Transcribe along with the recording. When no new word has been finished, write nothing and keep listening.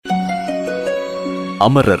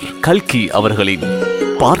அமரர் கல்கி அவர்களின்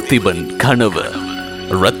பார்த்திபன் கனவு.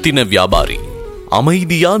 ரத்தின வியாபாரி.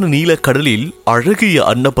 அமைதியான நீலக்கடலில் அழகிய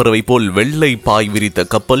அன்னப்பறவை போல் வெள்ளை பாய் விரித்த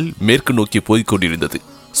கப்பல் மேற்கு நோக்கி போய்க் கொண்டிருந்தது.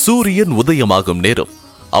 சூரியன் உதயமாகும் நேரம்.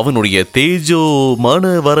 அவனுடைய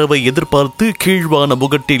தேஜோமான வரவை எதிர்பார்த்து கீழ்வான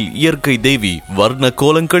முகட்டில் இயற்கை தேவி வர்ண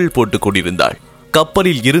கோலங்கள் போட்டுக் கொண்டிருந்தாள்.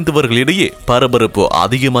 கப்பலில் இருந்தவர்களிடையே பரபரப்பு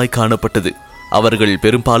அதிகமாய் காணப்பட்டது. அவர்கள்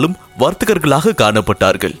பெரும்பாலும் வர்த்தகர்களாக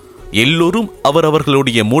காணப்பட்டார்கள். எல்லோரும்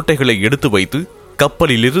அவர்களுடைய மூட்டைகளை எடுத்து வைத்து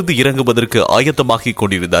கப்பலில் இருந்து இறங்குவதற்கு ஆயத்தமாகிக்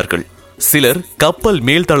கொண்டிருந்தார்கள். சிலர் கப்பல்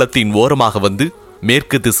மேல்தளத்தின் ஓரமாக வந்து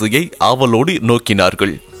மேற்கு திசையை ஆவலோடு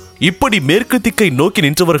நோக்கினார்கள். இப்படி மேற்கு திக்கை நோக்கி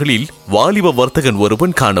நின்றவர்களில் வாலிப வர்த்தகன்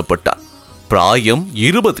ஒருவன் காணப்பட்டான். பிராயம்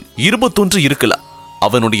 20-21 இருக்கலாம்.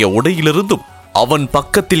 அவனுடைய உடையிலிருந்தும் அவன்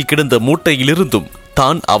பக்கத்தில் கிடந்த மூட்டையிலிருந்தும்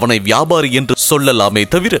தான் அவனை வியாபாரி என்று சொல்லலாமே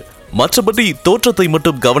தவிர மற்றபடி தோற்றத்தை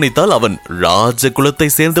மட்டும் கவனித்தால் அவன் ராஜகுலத்தை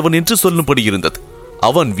சேர்ந்தவன் என்று சொல்லும்படி இருந்தது.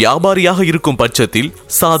 அவன் வியாபாரியாக இருக்கும் பட்சத்தில்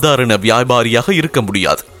சாதாரண வியாபாரியாக இருக்க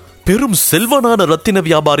முடியாது. பெரும் செல்வனான ரத்தின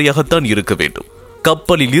வியாபாரியாகத்தான் இருக்க வேண்டும்.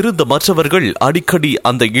 கப்பலில் இருந்த மற்றவர்கள் அடிக்கடி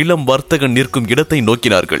அந்த இளம் வர்த்தகன் நிற்கும் இடத்தை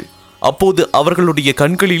நோக்கினார்கள். அப்போது அவர்களுடைய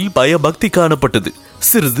கண்களில் பயபக்தி காணப்பட்டது.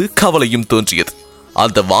 சிறிது கவலையும் தோன்றியது.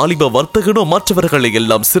 அந்த வாலிப வர்த்தகனோ மற்றவர்களை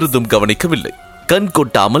எல்லாம் சிறிதும் கவனிக்கவில்லை. கண்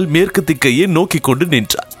கொட்டாமல் மேற்கு திக்கையே நோக்கி கொண்டு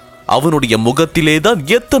நின்றான். அவனுடைய முகத்திலேதான்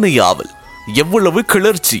எத்தனை ஆவல், எவ்வளவு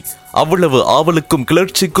கிளர்ச்சி! அவ்வளவு ஆவலுக்கும்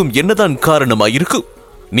கிளர்ச்சிக்கும் என்னதான் காரணமாயிருக்கும்?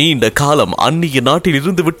 நீண்ட காலம் அந்நிய நாட்டில்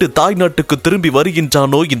இருந்து விட்டு தாய் நாட்டுக்கு திரும்பி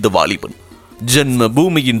வருகின்றானோ இந்த வாலிபன்? ஜென்ம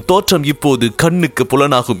பூமியின் தோற்றம் இப்போது கண்ணுக்கு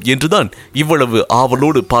புலனாகும் என்றுதான் இவ்வளவு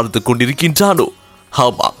ஆவலோடு பார்த்து கொண்டிருக்கின்றானோ?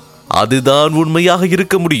 ஆமா, அதுதான் உண்மையாக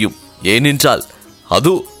இருக்க முடியும். ஏனென்றால்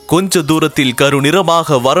அதோ கொஞ்ச தூரத்தில்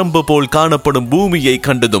கருநிறமாக வரம்பு போல் காணப்படும் பூமியை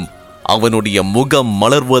கண்டதும் அவனுடைய முகம்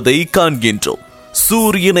மலர்வதை காண்கின்றோம்.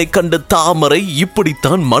 சூரியனை கண்ட தாமரை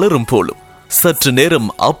இப்படித்தான் மலரும் போலும். சற்று நேரம்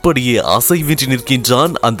அப்படியே அசைவின்றி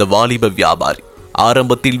நிற்கின்றான் அந்த வாலிப வியாபாரி.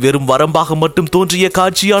 ஆரம்பத்தில் வெறும் வரம்பாக மட்டும் தோன்றிய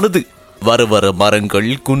காட்சியானது வர வர மரங்கள்,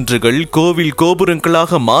 குன்றுகள், கோவில்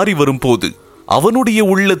கோபுரங்களாக மாறி வரும் போது அவனுடைய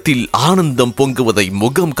உள்ளத்தில் ஆனந்தம் பொங்குவதை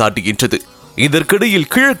முகம் காட்டுகின்றது.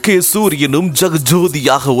 இதற்கிடையில் கிழக்கே சூரியனும்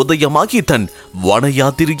ஜகஜோதியாக உதயமாகி தன் வன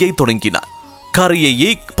யாத்திரையை தொடங்கினார். கரையையே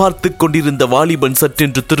பார்த்து கொண்டிருந்த வாலிபன்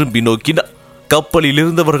சற்றென்று திரும்பி நோக்கினார். கப்பலில்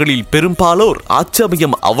இருந்தவர்களில் பெரும்பாலோர்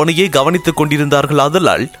அச்சமயம் அவனையே கவனித்துக் கொண்டிருந்தார்கள்.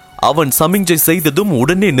 ஆதலால் அவன் சமிஞ்சை செய்ததும்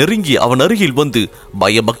உடனே நெருங்கி அவன் அருகில் வந்து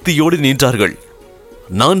பயபக்தியோடு நின்றார்கள்.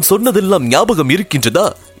 நான் சொன்னதெல்லாம் ஞாபகம் இருக்கின்றதா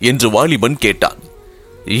என்று வாலிபன் கேட்டான்.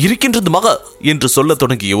 இருக்கின்றது மகா என்று சொல்ல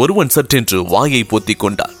தொடங்கிய ஒருவன் சற்றென்று வாயை போத்திக்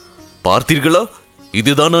கொண்டார். பார்த்தீர்களா,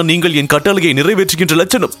 இதுதானா நீங்கள் என் கட்டளையை நிறைவேற்றுகின்ற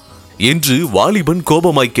லட்சணம் என்று வாலிபன்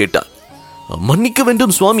கோபமாய் கேட்டான். மன்னிக்க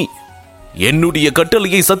வேண்டும் சுவாமி, என்னுடைய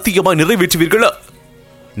கட்டளையை சத்தியமாய் நிறைவேற்றுவீர்களா?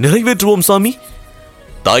 நிறைவேற்றுவோம் சுவாமி.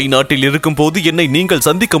 தாய் நாட்டில் இருக்கும் போது என்னை நீங்கள்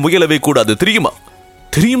சந்திக்க முயலவே கூடாது, தெரியுமா?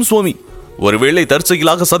 தெரியும் சுவாமி. ஒருவேளை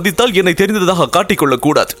தற்செயலாக சந்தித்தால் என்னை தெரிந்ததாக காட்டிக்கொள்ளக்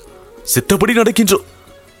கூடாது. சித்தப்படி நடக்கின்றோம்.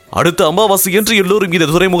 அடுத்த அமாவாசை என்று எல்லோரும்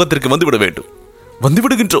இந்த துறைமுகத்திற்கு வந்துவிட வேண்டும்.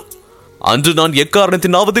 வந்துவிடுகின்றோம். அன்று நான்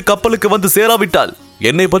எக்காரணத்தினாவது கப்பலுக்கு வந்து சேராவிட்டால்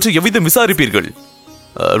என்னை பற்றி எவ்விதம் விசாரிப்பீர்கள்?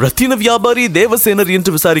 ரத்தின வியாபாரி தேவசேனர்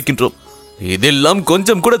என்று விசாரிக்கின்றோம். இதெல்லாம்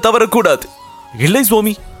கொஞ்சம் கூட தவறக்கூடாது. இல்லை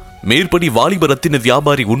சுவாமி. மேற்படி வாலிப ரத்தின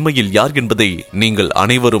வியாபாரி உண்மையில் யார் என்பதை நீங்கள்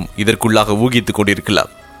அனைவரும் இதற்குள்ளாக ஊகித்துக்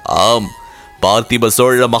கொண்டிருக்கலாம். ஆம், பார்த்திப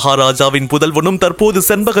சோழ மகாராஜாவின் புதல்வனும் தற்போது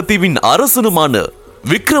செண்பகத்தீவின் அரசனுமான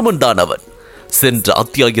விக்ரமன் தான் அவன். சென்ற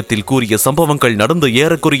அத்தியாயத்தில் கூறிய சம்பவங்கள் நடந்த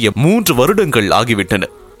ஏறக்குறைய 3 வருடங்கள் ஆகிவிட்டன.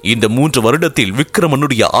 இந்த 3 வருடத்தில்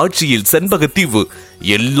விக்ரமனுடைய ஆட்சியில் செண்பகத்தீவு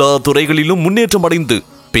எல்லா துறைகளிலும் முன்னேற்றம் அடைந்து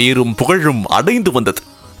பேரும் புகழும் அடைந்து வந்தது.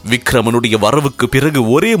 விக்ரமனுடைய வரவுக்கு பிறகு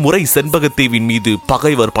ஒரே முறை செண்பகத்தீவின் மீது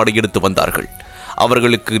பகைவர் படையெடுத்து வந்தார்கள்.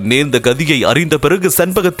 அவர்களுக்கு நேர்ந்த கதியை அறிந்த பிறகு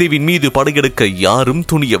செண்பகத்தீவின் மீது படையெடுக்க யாரும்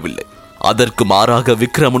துணியவில்லை. அதற்கு மாறாக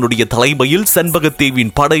விக்ரமனுடைய தலைமையில்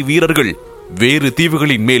செண்பகத்தீவின் படை வீரர்கள் வேறு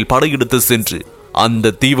தீவுகளின் மேல் படையெடுத்து சென்று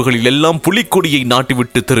அந்த தீவுகளில் எல்லாம் புலிக்கொடியை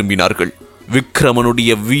நாட்டிவிட்டு திரும்பினார்கள்.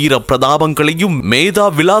 விக்ரமனுடைய வீர பிரதாபங்களையும் மேதா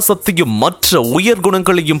விலாசத்தையும் மற்ற உயர்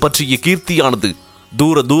குணங்களையும் பற்றிய கீர்த்தியானது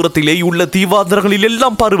தூரத்திலே உள்ள தீவாந்தர்களில்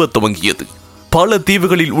எல்லாம் பரவ துவங்கியது. பல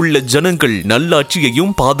தீவுகளில் உள்ள ஜனங்கள்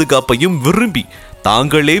நல்லாட்சியையும் பாதுகாப்பையும் விரும்பி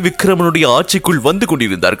தாங்களே விக்ரமனுடைய ஆட்சிக்குள் வந்து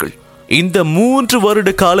கொண்டிருந்தார்கள். இந்த 3 வருட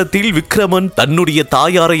காலத்தில் விக்ரமன் தன்னுடைய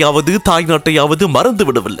தாயாரையாவது தாய் நாட்டையாவது மறந்து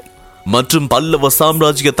விடவில்லை. மற்றும் பல்லவ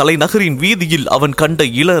சாம்ராஜ்ய தலைநகரின் வீதியில் அவன் கண்ட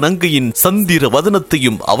இளநங்கையின் சந்திர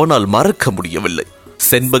வதனத்தையும் அவனால் மறக்க முடியவில்லை.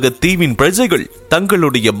 செண்பகத்தீவின் பிரஜைகள்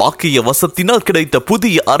தங்களுடைய பாக்கிய வசத்தினால் கிடைத்த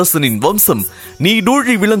புதிய அரசனின் வம்சம்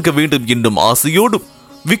நீடூழி விளங்க வேண்டும் என்னும் ஆசையோடும்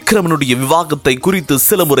விக்ரமனுடைய விவாகத்தை குறித்து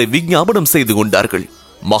சில முறை விஞ்ஞாபனம் செய்து கொண்டார்கள்.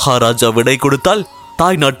 மகாராஜா விடை கொடுத்தால்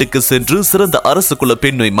தாய் நாட்டுக்கு சென்று சிறந்த அரச குல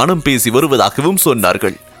பெண்ணை மனம் பேசி வருவதாகவும்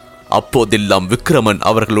சொன்னார்கள். அப்போதெல்லாம் விக்கிரமன்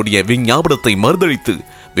அவர்களுடைய விஞ்ஞாபனத்தை மறுதளித்து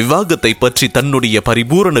விவாகத்தை பற்றி தன்னுடைய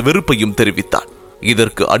பரிபூரண வெறுப்பையும் தெரிவித்தார்.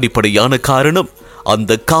 இதற்கு அடிப்படையான காரணம்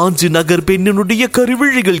அந்த காஞ்சி நகர் பெண்ணினுடைய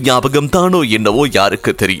கருவிழிகள் ஞாபகம் தானோ என்னவோ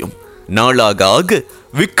யாருக்கு தெரியும். நாளாக ஆக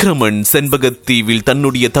விக்கிரமன் செண்பகத்தீவில்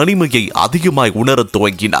தன்னுடைய தனிமையை அதிகமாய் உணரத்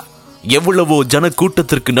துவங்கினார். எவ்வளவோ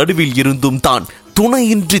ஜனக்கூட்டத்திற்கு நடுவில் இருந்தும் தான்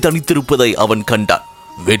துணையின்றி தனித்திருப்பதை அவன் கண்டான்.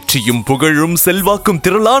 வெற்றியும் புகழும் செல்வாக்கும்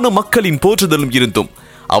திரளான மக்களின் போற்றுதலும் இருந்தும்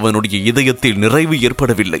அவனுடைய இதயத்தில் நிறைவு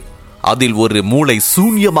ஏற்படவில்லை. அதில் ஒரு மூளை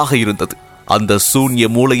சூன்யமாக இருந்தது. அந்த சூன்ய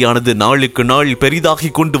மூளையானது நாளுக்கு நாள் பெரிதாகி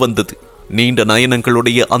கொண்டு வந்தது. நீண்ட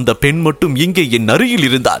நயனங்களுடைய அந்த பெண் மட்டும் இங்கே என் அருகில்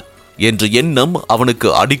இருந்தாள் என்ற எண்ணம் அவனுக்கு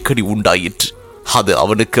அடிக்கடி உண்டாயிற்று. அது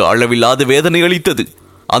அவனுக்கு அளவில்லாத வேதனை அளித்தது.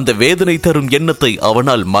 அந்த வேதனை தரும் எண்ணத்தை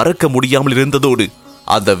அவனால் மறக்க முடியாமல் இருந்ததோடு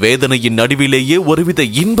அந்த வேதனையின் நடுவிலேயே ஒருவித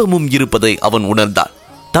இன்பமும் இருப்பதை அவன் உணர்ந்தான்.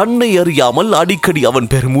 தன்னை அறியாமல் அடிக்கடி அவன்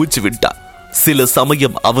பெருமூச்சு விட்டான். சில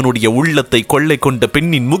சமயம் அவனுடைய உள்ளத்தை கொள்ளை கொண்ட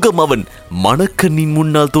பெண்ணின் முகம் அவன் மணக்கண்ணின்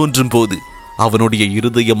முன்னால் தோன்றும் போது அவனுடைய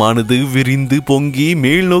இருதயமானது விரிந்து பொங்கி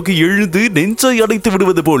மேல் நோக்கி எழுந்து நெஞ்சை அடைத்து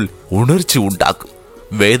விடுவது போல் உணர்ச்சி உண்டாகும்.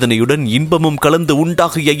 வேதனையுடன் இன்பமும் கலந்து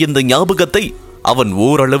உண்டாகிய இந்த ஞாபகத்தை அவன்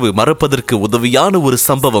ஓரளவு மறப்பதற்கு உதவியான ஒரு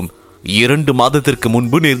சம்பவம் 2 மாதத்திற்கு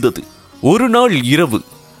முன்பு நேர்ந்தது. ஒரு நாள் இரவு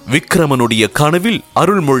விக்கிரமனுடைய கனவில்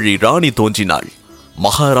அருள்மொழி ராணி தோன்றினாள்.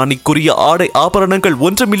 மகாராணிக்குரிய ஆடை ஆபரணங்கள்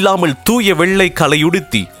ஒன்றுமில்லாமல் தூய வெள்ளை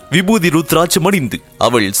கலையுடுத்தி விபூதி ருத்ராட்சம் அணிந்து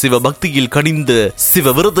அவள் சிவபக்தியில் கனிந்த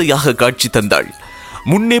சிவவிரதையாக காட்சி தந்தாள்.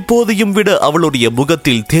 முன்னெப்போதையும் விட அவளுடைய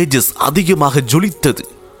முகத்தில் தேஜஸ் அதிகமாக ஜொலித்தது.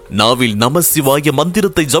 நாவில் நமசிவாய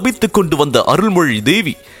மந்திரத்தை ஜபித்துக் கொண்டு வந்த அருள்மொழி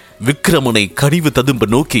தேவி விக்கிரமனை கனிவு ததும்ப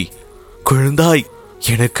நோக்கி, குழந்தாய்,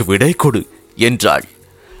 எனக்கு விடை கொடு என்றாள்.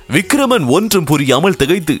 விக்கிரமன் ஒன்றும் புரியாமல்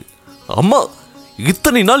திகைத்து, அம்மா,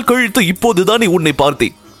 இத்தனை நாள் கழித்து இப்போதுதானே உன்னை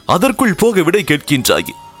பார்த்தேன், அதற்குள் போக விடை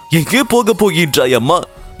கேட்கின்றாய், எங்கே போக போகின்றாய் அம்மா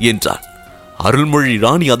என்றார். அருள்மொழி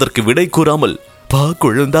ராணி அதற்கு விடை கூறாமல், பா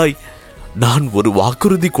குழந்தாய், நான் ஒரு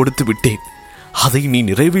வாக்குறுதி கொடுத்து விட்டேன், அதை நீ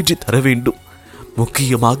நிறைவேற்றி தர வேண்டும்,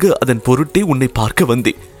 முக்கியமாக அதன் பொருட்டே உன்னை பார்க்க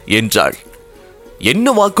வந்தேன் என்றாள். என்ன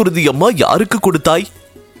வாக்குறுதி அம்மா, யாருக்கு கொடுத்தாய்?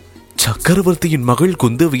 சக்கரவர்த்தியின் மகள்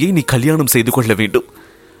குந்தவியை நீ கல்யாணம் செய்து கொள்ள வேண்டும்.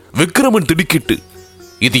 விக்கிரமன் திடுக்கிட்டு,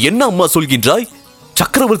 இது என்ன அம்மா சொல்கின்றாய்?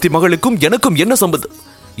 சக்கரவர்த்தி மகளுக்கும் எனக்கும் என்ன சம்பந்தம்?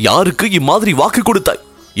 யாருக்கு இம்மாதிரி வாக்கு கொடுத்தாய்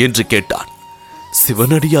என்று கேட்டான்.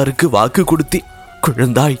 சிவனடியாருக்கு வாக்கு கொடுத்தேன்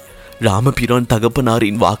குழந்தாய். ராமபிரான்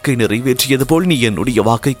தகப்பனாரின் வாக்கை நிறைவேற்றியது போல் நீ என்னுடைய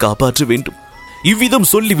வாக்கை காப்பாற்ற வேண்டும். இவ்விதம்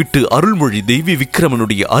சொல்லிவிட்டு அருள்மொழி தேவி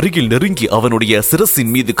விக்கிரமனுடைய அருகில் நெருங்கி அவனுடைய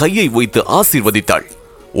சிரசின் மீது கையை வைத்து ஆசீர்வதித்தாள்.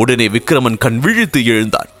 உடனே விக்கிரமன் கண் விழித்து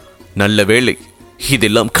எழுந்தான். நல்ல வேளை,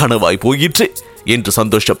 இதெல்லாம் கனவாய் போயிற்றே என்று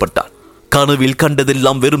சந்தோஷப்பட்டான். கனவில்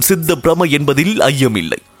கண்டதெல்லாம் வெறும் சித்த பிரம என்பதில்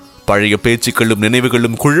ஐயமில்லை. பழைய பேச்சுக்களும்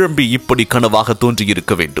நினைவுகளும் குழம்பி இப்படி கனவாக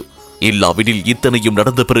தோன்றியிருக்க வேண்டும். இல்லாவிடில் இத்தனையும்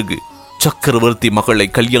நடந்த பிறகு சக்கரவர்த்தி மகளை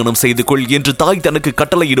கல்யாணம் செய்து கொள் என்று தாய் தனக்கு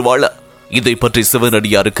கட்டளையிடுவாளா? இதை பற்றி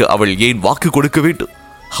சிவனடியாருக்கு அவள் ஏன் வாக்கு கொடுக்க வேண்டும்?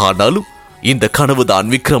 ஆனாலும் இந்த கனவுதான்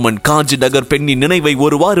விக்கிரமன் காஞ்சி நகர் பெண்ணின் நினைவை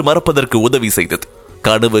ஒருவாறு மறப்பதற்கு உதவி செய்தது.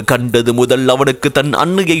 கனவு கண்டது முதல் அவனுக்கு தன்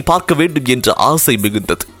அன்னையை பார்க்க வேண்டும் என்ற ஆசை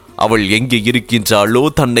மிகுந்தது. அவள் எங்கே இருக்கின்றாளோ,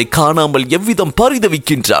 தன்னை காணாமல் எவ்விதம்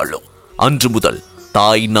பரிதவிக்கின்றாளோ, அன்று முதல்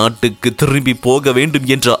தாய் நாட்டுக்கு திரும்பி போக வேண்டும்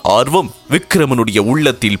என்ற ஆர்வம் விக்கிரமனுடைய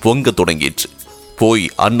உள்ளத்தில் பொங்க தொடங்கிற்று. போய்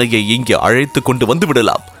அன்னையை இங்கே அழைத்து கொண்டு வந்து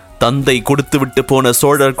விடலாம். தந்தை கொடுத்து விட்டு போன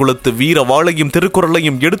சோழர் குலத்து வீர வாளையும்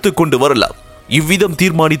திருக்குறளையும் எடுத்துக்கொண்டு வரலாம். இவ்விதம்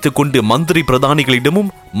தீர்மானித்துக் கொண்டு மந்திரி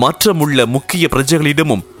பிரதானிகளிடமும் மற்றமுள்ள முக்கிய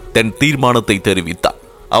பிரஜைகளிடமும் தன் தீர்மானத்தை தெரிவித்தார்.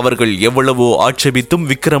 அவர்கள் எவ்வளவோ ஆட்சேபித்தும்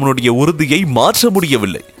விக்கிரமனுடைய உறுதியை மாற்ற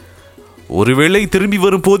முடியவில்லை. ஒருவேளை திரும்பி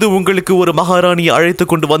வரும் போது உங்களுக்கு ஒரு மகாராணியை அழைத்து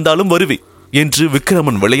கொண்டு வந்தாலும் வருவேன் என்று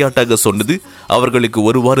விக்கிரமன் விளையாட்டாக சொன்னது அவர்களுக்கு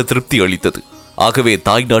ஒருவாறு திருப்தி அளித்தது. ஆகவே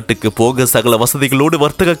தாய் நாட்டுக்கு போக சகல வசதிகளோடு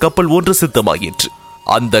வர்த்தக கப்பல் ஒன்று சித்தமாயிற்று.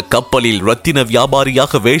 அந்த கப்பலில் ரத்தின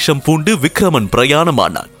வியாபாரியாக வேஷம் பூண்டு விக்கிரமன்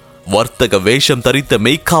பிரயாணமானான். வர்த்தக வேஷம் தரித்த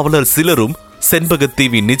மெய்க்காவலர் சிலரும்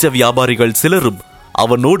செண்பகத்தீவின் நிஜ வியாபாரிகள் சிலரும்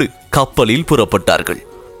அவனோடு கப்பலில் புறப்பட்டார்கள்.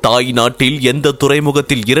 தாய் நாட்டில் எந்த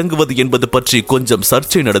துறைமுகத்தில் இறங்குவது என்பது பற்றி கொஞ்சம்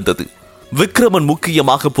சர்ச்சை நடந்தது. விக்கிரமன்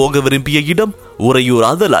முக்கியமாக போக விரும்பிய இடம் உறையூர்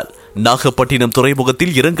ஆதலால் நாகப்பட்டினம்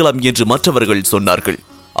துறைமுகத்தில் இறங்கலாம் என்று மற்றவர்கள் சொன்னார்கள்.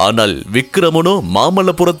 ஆனால் விக்கிரமனோ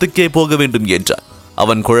மாமல்லபுரத்துக்கே போக வேண்டும் என்றார்.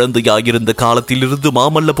 அவன் குழந்தையாயிருந்த காலத்திலிருந்து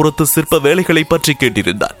மாமல்லபுரத்து சிற்ப வேலைகளை பற்றி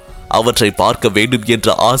கேட்டிருந்தான். அவற்றை பார்க்க வேண்டும்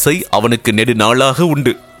என்ற ஆசை அவனுக்கு நெடுநாளாக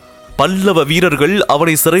உண்டு. பல்லவ வீரர்கள்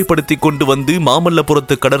அவனை சிறைப்படுத்தி கொண்டு வந்து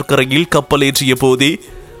மாமல்லபுரத்து கடற்கரையில் கப்பலேற்றிய போதே,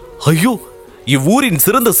 ஐயோ, இவ்வூரின்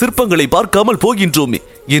சிறந்த சிற்பங்களை பார்க்காமல் போகின்றோமே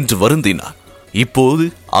என்று வருந்தினார். இப்போது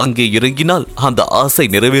அங்கே இறங்கினால் அந்த ஆசை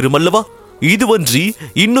நிறைவேறும் அல்லவா? இதுவன்றி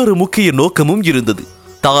இன்னொரு முக்கிய நோக்கமும் இருந்தது.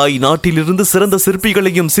 தாய் நாட்டிலிருந்து சிறந்த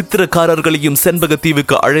சிற்பிகளையும் சித்திரக்காரர்களையும்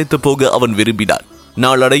செண்பகத்தீவுக்கு அழைத்து போக அவன் விரும்பினார்.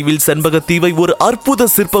 நாளடைவில் செண்பகத்தீவை ஒரு அற்புத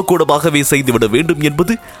சிற்பக்கூடமாகவே செய்துவிட வேண்டும்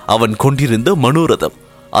என்பது அவன் கொண்டிருந்த மனோரதம்.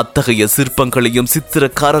 அத்தகைய சிற்பங்களையும்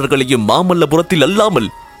சித்திரக்காரர்களையும் மாமல்லபுரத்தில் அல்லாமல்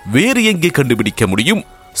வேறு எங்கே கண்டுபிடிக்க முடியும்?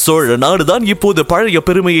 சோழ நாடுதான் இப்போது பழைய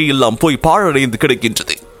பெருமையை எல்லாம் போய் பாழடைந்து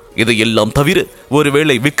கிடக்கின்றது. இதையெல்லாம் தவிர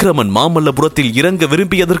ஒருவேளை விக்ரமன் மாமல்லபுரத்தில் இறங்க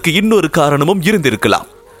விரும்பியதற்கு இன்னொரு காரணமும் இருந்திருக்கலாம்.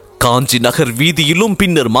 காஞ்சி நகர் வீதியிலும்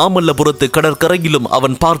பின்னர் மாமல்லபுரத்து கடற்கரையிலும்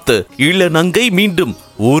அவன் பார்த்த இளநங்கை மீண்டும்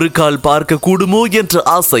ஒரு கால் பார்க்க கூடுமோ என்ற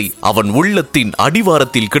ஆசை அவன் உள்ளத்தின்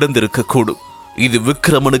அடிவாரத்தில் கிடந்திருக்க கூடும். இது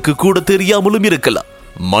விக்ரமனுக்கு கூட தெரியாமலும் இருக்கலாம்.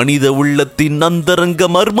 மனித உள்ளத்தின் அந்தரங்க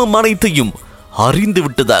மர்மம் அனைத்தையும் அறிந்து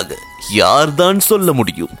விட்டதாக யார்தான் சொல்ல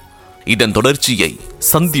முடியும்? இதன் தொடர்ச்சியை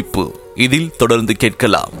சந்திப்பு இதில் தொடர்ந்து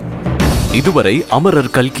கேட்கலாம். இதுவரை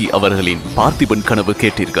அமரர் கல்கி அவர்களின் பார்த்திபன் கனவு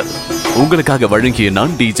கேட்டீர்கள். உங்களுக்காக வழங்கிய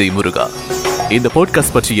நான் DJ முருகா. இந்த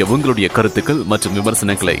பாட்காஸ்ட் பற்றிய உங்களுடைய கருத்துக்கள் மற்றும்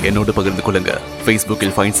விமர்சனங்களை என்னோடு பகிர்ந்து கொள்ளுங்க.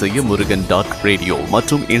 Facebookல் ஃபைண்ட் செய்ய murugan.radio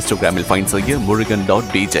மற்றும் Instagramல் ஃபைண்ட் செய்ய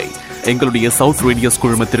murugan.dj. எங்களுடைய சவுத் ரேடியோஸ்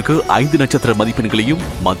குழுமத்திற்கு 5 நட்சத்திர மதிப்பெண்களையும்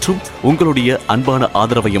மற்றும் உங்களுடைய அன்பான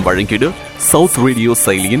ஆதரவையும் வழங்கிடு சவுத் ரேடியோ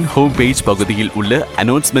செயலியின் ஹோம் பேஜ் பகுதியில் உள்ள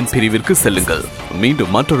அனௌன்ஸ்மெண்ட் பிரிவிற்கு செல்லுங்கள்.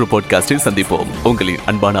 மீண்டும் மற்றொரு பாட்காஸ்டில் சந்திப்போம். உங்களின்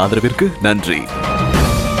அன்பான ஆதரவிற்கு நன்றி.